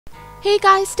Hey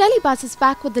guys, Telebuzz is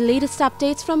back with the latest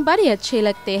updates from Bade Acche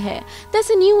Lagte Hain.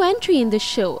 There's a new entry in the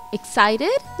show.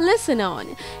 Excited? Listen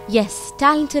on. Yes,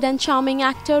 talented and charming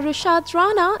actor Rishad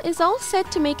Rana is all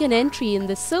set to make an entry in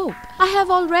the soap. I have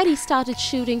already started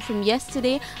shooting from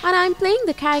yesterday and I'm playing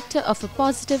the character of a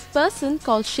positive person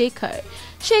called Shekhar.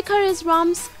 Shekhar is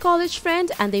Ram's college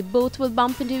friend and they both will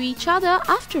bump into each other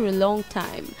after a long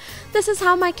time. This is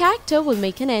how my character will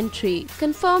make an entry,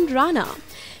 confirmed Rana.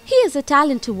 He is a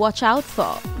talent to watch out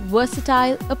for,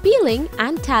 versatile, appealing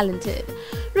and talented.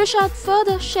 Rishad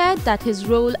further shared that his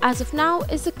role as of now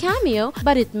is a cameo,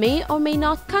 but it may or may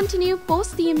not continue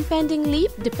post the impending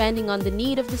leap depending on the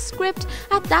need of the script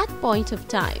at that point of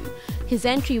time. His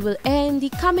entry will air in the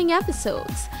coming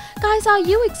episodes. Guys, are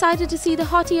you excited to see the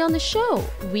hottie on the show?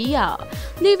 We are.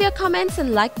 Leave your comments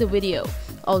and like the video.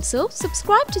 Also,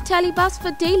 subscribe to Telebuzz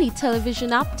for daily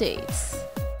television updates.